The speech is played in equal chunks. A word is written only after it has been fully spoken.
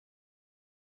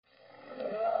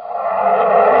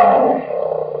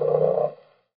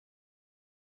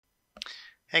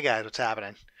Hey guys, what's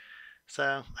happening?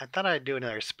 So I thought I'd do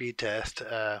another speed test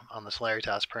on the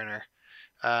Celeritas printer.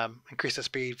 Increase the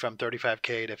speed from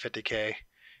 35K to 50K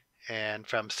and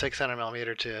from 600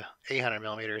 millimeter to 800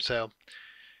 millimeter. So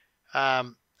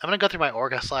I'm gonna go through my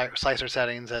Orca slicer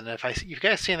settings, and if you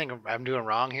guys see anything I'm doing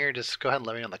wrong here, just go ahead and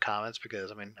let me know in the comments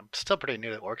because I mean I'm still pretty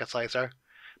new to Orca slicer.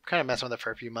 I'm kind of messing with it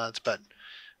for a few months, but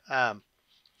um,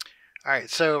 all right.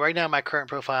 So right now my current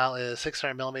profile is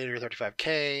 600 millimeter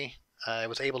 35K. I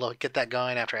was able to get that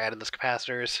going after I added those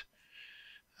capacitors.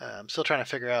 I'm still trying to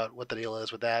figure out what the deal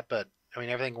is with that, but I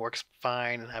mean everything works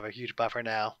fine. I have a huge buffer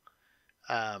now.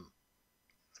 Um,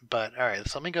 but all right,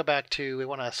 so let me go back to. We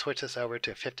want to switch this over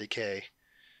to 50K.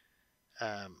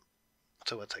 Um,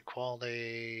 so what's like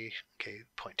quality? Okay,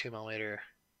 0.2 millimeter.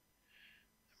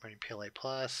 I'm running PLA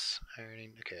plus.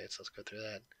 Ironing. Okay, so let's go through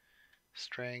that.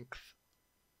 Strength.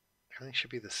 Everything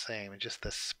should be the same. It's just the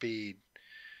speed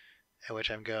at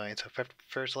which I'm going. So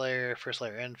first layer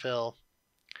infill.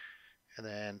 And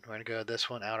then we're going to go this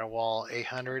one, outer wall,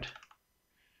 800.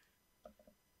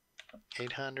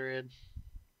 800.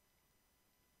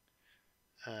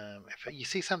 If you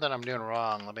see something I'm doing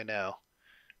wrong, let me know.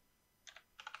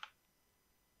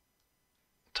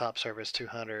 Top surface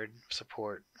 200,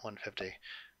 support 150.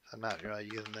 I'm not really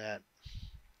using that.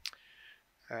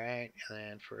 All right, and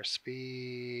then for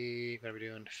speed, what are we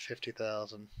doing?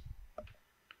 50,000.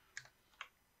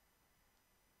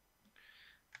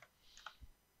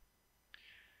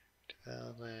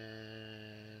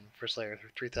 First layer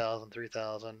 3,000,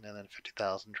 3,000, and then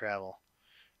 50,000 travel.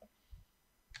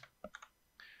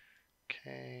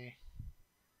 Okay.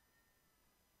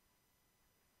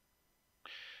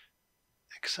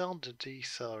 Accel to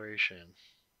deceleration.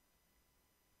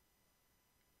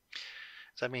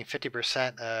 Does that mean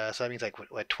 50%? So that means like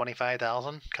what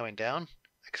 25,000 coming down?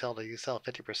 Accel to decel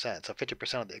 50%. So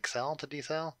 50% of the accel to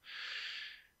decel.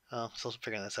 Still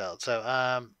figuring this out.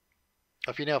 So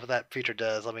if you know what that feature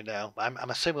does, let me know. I'm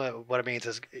assuming what it means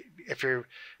is if you're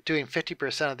doing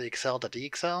 50% of the accel to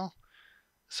decel.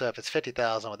 So if it's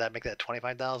 50,000, would that make that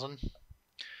 25,000?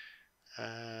 All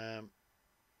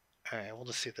right, we'll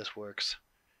just see if this works.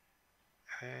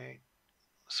 All right,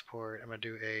 support. I'm gonna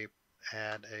do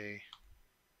add a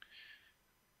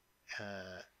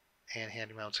and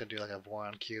handy mount's gonna do like a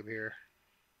Voron cube here,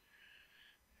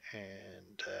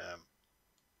 and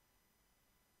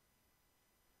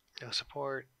no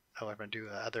support. Oh, I'm gonna do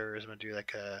others. I'm gonna do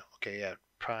like a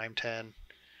prime 10.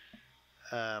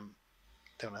 Then I'm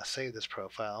gonna save this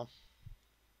profile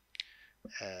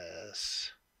as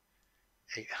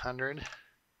 800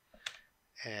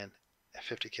 and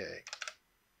 50K.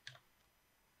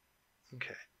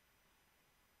 Okay.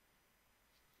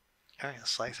 All right, let's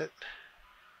slice it.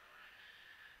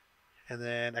 And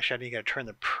then actually I need to turn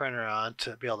the printer on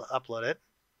to be able to upload it.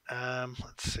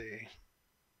 Let's see.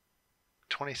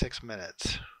 26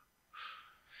 minutes.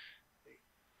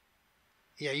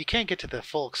 Yeah, you can't get to the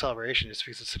full acceleration just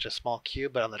because it's such a small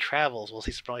cube, but on the travels, we'll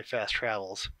see some really fast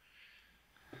travels.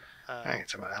 Alright,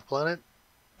 so I'm going to upload it.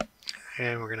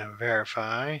 And we're going to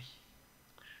verify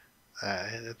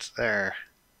that it's there.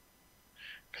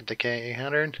 50K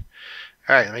 800.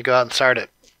 Alright, let me go out and start it.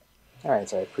 Alright,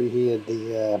 so I preheated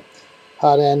the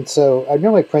hot end. So I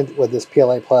normally print with this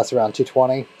PLA Plus around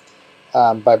 220,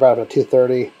 but I brought it to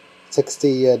 230,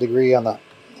 60 degree on the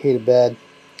heated bed.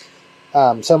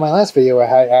 So in my last video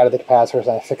I added the capacitors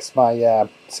and I fixed my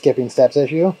skipping steps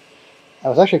issue. I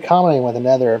was actually commenting with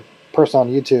another person on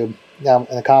YouTube down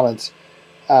in the comments.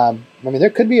 I mean, there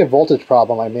could be a voltage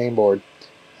problem on my main board.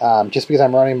 Just because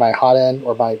I'm running my hot end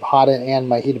and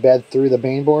my heated bed through the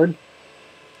main board.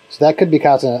 So that could be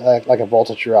causing like a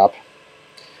voltage drop.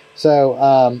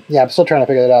 So yeah, I'm still trying to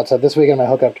figure that out. So this week I'm going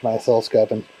to hook up to my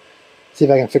oscilloscope and see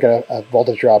if I can figure a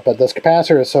voltage drop. But those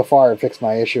capacitors so far have fixed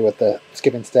my issue with the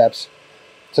skipping steps.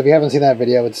 So if you haven't seen that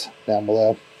video, it's down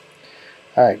below.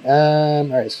 Alright,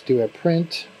 let's do a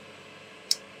print.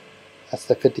 That's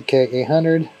the 50K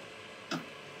 800.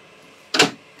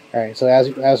 Alright, so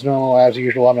as normal, as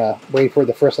usual, I'm going to wait for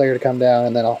the first layer to come down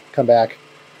and then I'll come back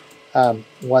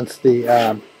once we're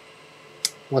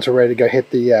ready to go hit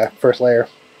the first layer.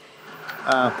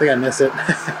 I think I missed it.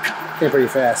 Came pretty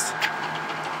fast.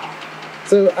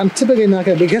 So I'm typically not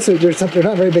going to, because they're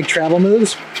not very big travel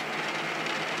moves.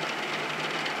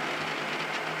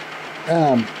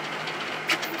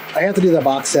 I have to do the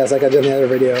box test like I did in the other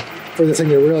video for this thing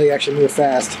to really actually move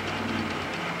fast.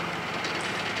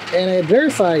 And I had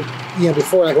verified,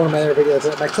 before, like one of my other videos,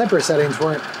 that my clipper settings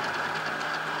weren't,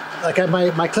 like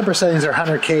my clipper settings are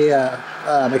 100K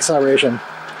acceleration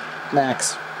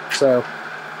max. So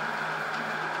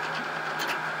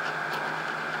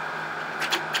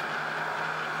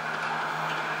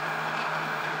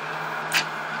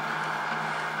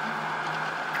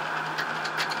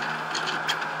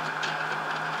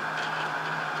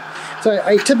So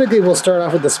I typically will start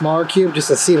off with the smaller cube just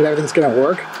to see if everything's going to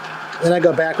work. Then I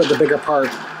go back with the bigger part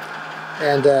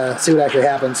and see what actually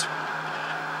happens.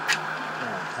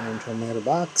 120mm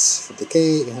box,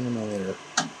 50K, 800mm.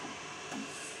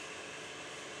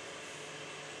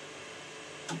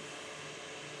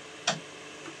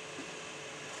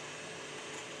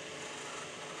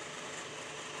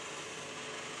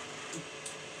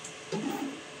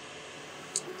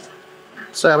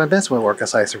 So I've been messing with Orca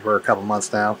Slicer for a couple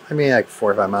months now. I mean, like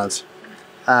 4 or 5 months.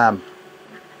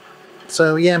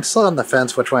 So yeah, I'm still on the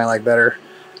fence which one I like better,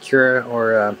 Cura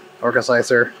or Orca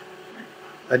Slicer.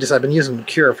 I've been using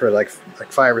Cura for like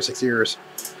 5 or 6 years.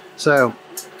 So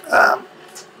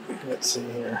let's see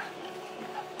here.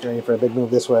 Ready for a big move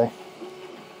this way.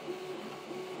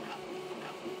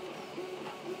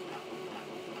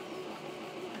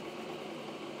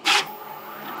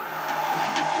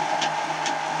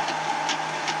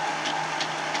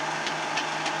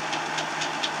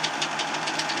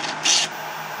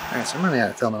 Alright, so I'm running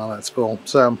out of filament on that spool,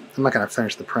 so I'm not going to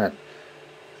finish the print.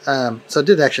 So it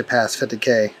did actually pass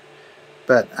 50K,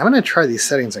 but I'm going to try these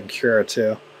settings on Cura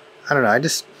too. I don't know,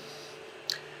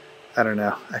 I don't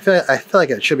know. I feel like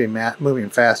it should be moving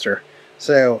faster.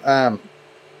 So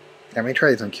let me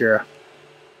try these on Cura.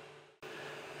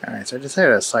 Alright, so I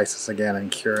decided to slice this again on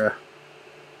Cura.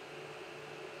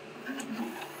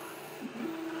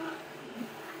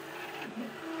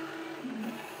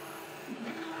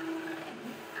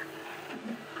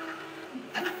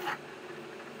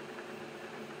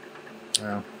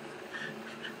 Oh,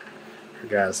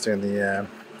 forgot it's doing the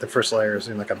first layer is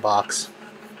in like a box.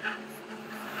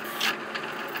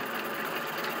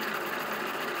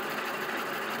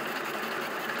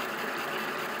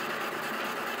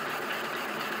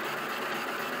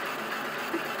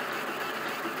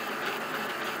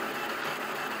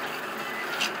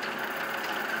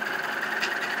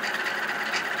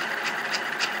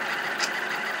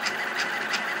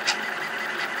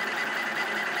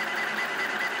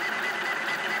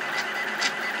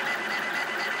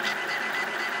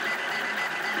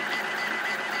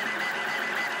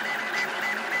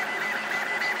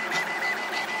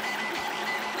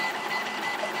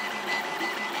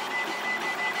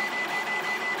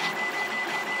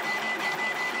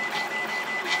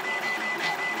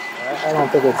 I don't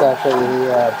think it's actually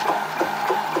the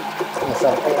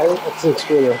it's the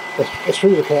extruder. The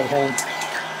extruder can't hang.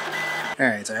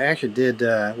 Alright, so I actually did,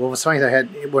 what was funny is I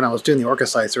had, when I was doing the Orca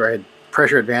Slicer, I had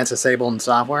pressure advance disabled in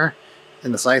software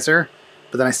in the slicer,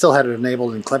 but then I still had it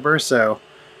enabled in Clipper, so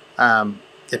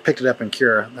it picked it up in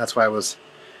Cura. That's why I was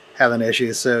having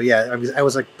issues. So yeah, I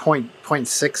was like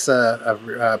 0.6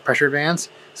 of pressure advance,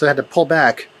 so I had to pull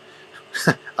back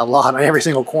a lot on every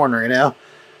single corner, you know?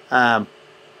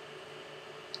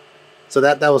 So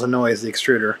that was a noise, the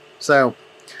extruder. So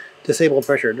disable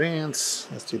pressure advance.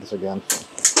 Let's do this again.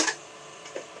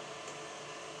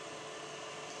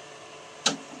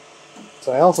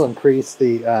 So I also increased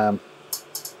the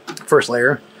first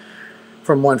layer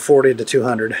from 140 to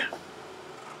 200.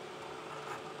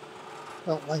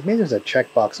 Well, like maybe there's a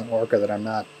checkbox in Orca that I'm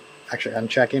not actually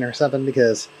unchecking or something,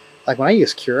 because like when I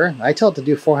use Cura, I tell it to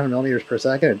do 400 millimeters per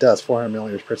second. It does 400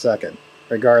 millimeters per second,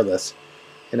 regardless,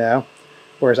 you know?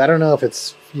 Whereas I don't know if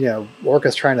it's, you know,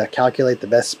 Orca's trying to calculate the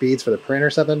best speeds for the print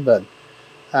or something, but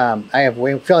I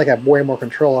feel like I have way more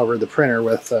control over the printer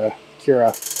with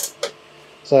Cura.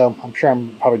 So I'm sure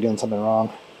I'm probably doing something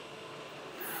wrong.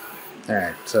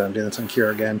 Alright, so I'm doing this on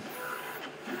Cura again.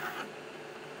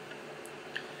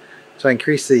 So I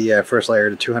increased the first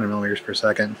layer to 200 millimeters per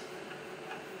second.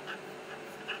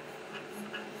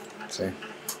 Let's see.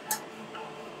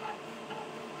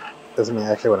 Doesn't mean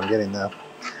actually what I'm getting though.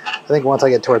 I think once I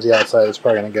get towards the outside, it's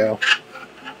probably going to go.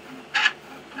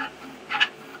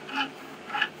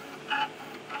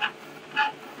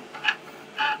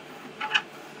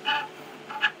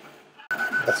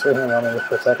 That's 300 millimeters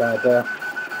per second right there.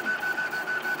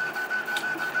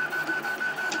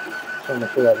 Trying to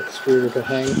make sure that extruder can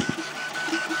hang.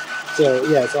 So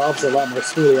yeah, it's obviously a lot more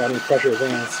smoother on the pressure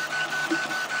advance.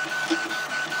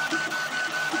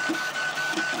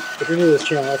 If you're new to this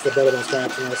channel, that's the better than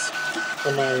scratching this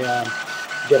from my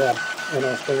GitHub and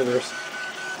Thingiverse.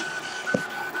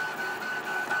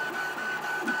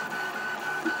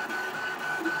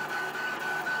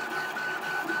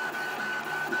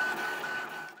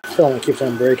 Film keeps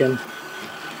on breaking.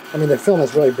 I mean, the film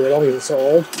is really brittle because it's so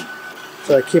old,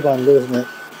 so I keep on losing it.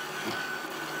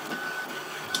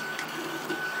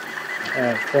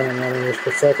 Alright, 400 millimeters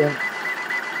per second.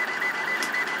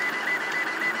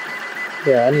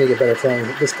 Yeah, I need to get better film.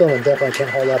 This film definitely can't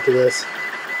hold up to this.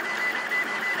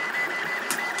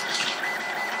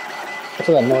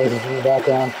 So that noise is in the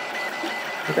background.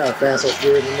 Look how fast those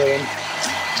gears are moving.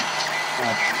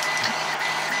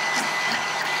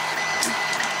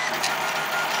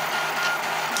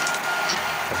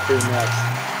 That's pretty nuts.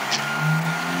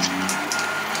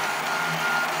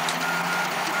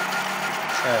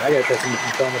 Alright, I gotta try some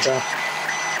filament though.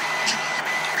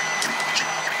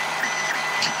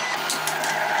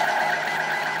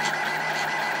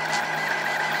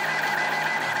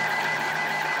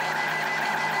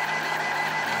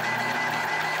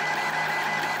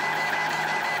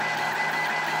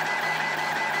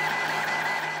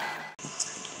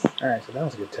 Alright, so that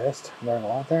was a good test. Learned a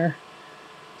lot there.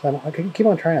 So I can keep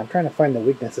on trying. I'm trying to find the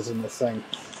weaknesses in this thing.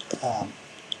 I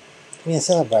mean, I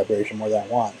still have vibration more than I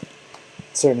want.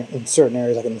 In certain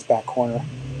areas, like in this back corner.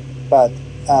 But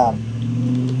I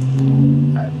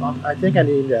think I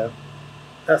need to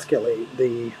escalate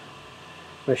the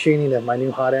machining of my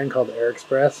new hot end called the Air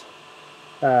Express.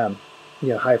 You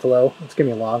know, high flow. It's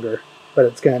going to be longer, but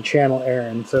it's going to channel air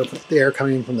in. So if the air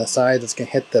coming from the sides, it's going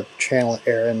to hit the channel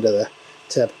air into the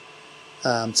tip. So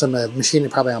I'm going to machine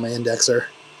it probably on my indexer.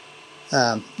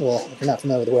 Well, if you're not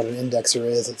familiar with what an indexer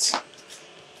is, it's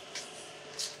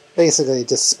basically it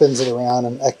just spins it around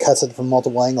and it cuts it from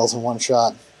multiple angles in one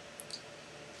shot.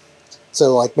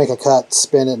 So like make a cut,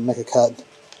 spin it, and make a cut.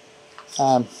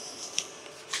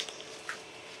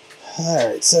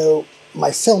 Alright, so my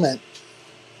filament,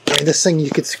 I mean, this thing, you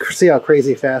could see how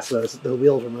crazy fast the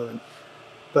wheels were moving.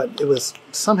 But it was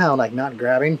somehow like not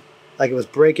grabbing. Like it was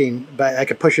breaking, but I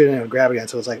could push it in and it would grab again,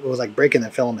 so it was like breaking the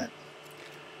filament.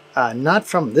 Not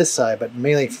from this side, but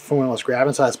mainly from when it was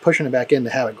grabbing, so I was pushing it back in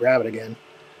to have it grab it again.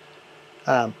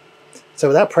 So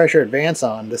without pressure advance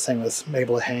on, this thing was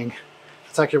able to hang.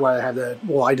 That's actually why I had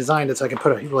I designed it so I can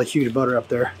put a really huge motor up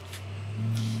there.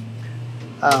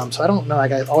 So I don't know,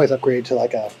 like I always upgrade to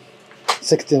like a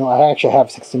 16, I actually have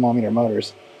 60mm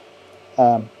motors.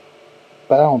 But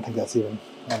I don't think that's even,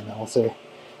 I don't know, we'll see.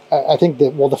 I think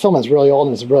that, well, the filament's really old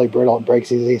and it's really brittle, it breaks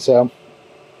easy, so.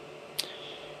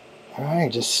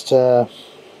 Alright, just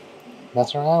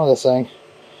messing around with this thing.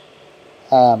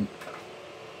 Alright,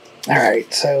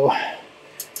 so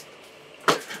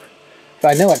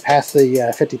I know I passed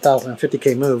the 50,000 and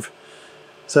 50K move,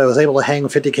 so I was able to hang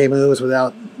 50K moves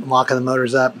without locking the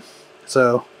motors up.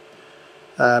 So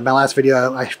my last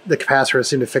video, the capacitor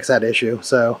seemed to fix that issue,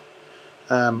 so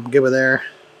good with there.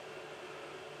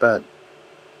 But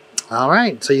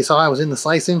alright, so you saw I was in the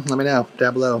slicing. Let me know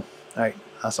down below. Alright,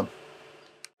 awesome.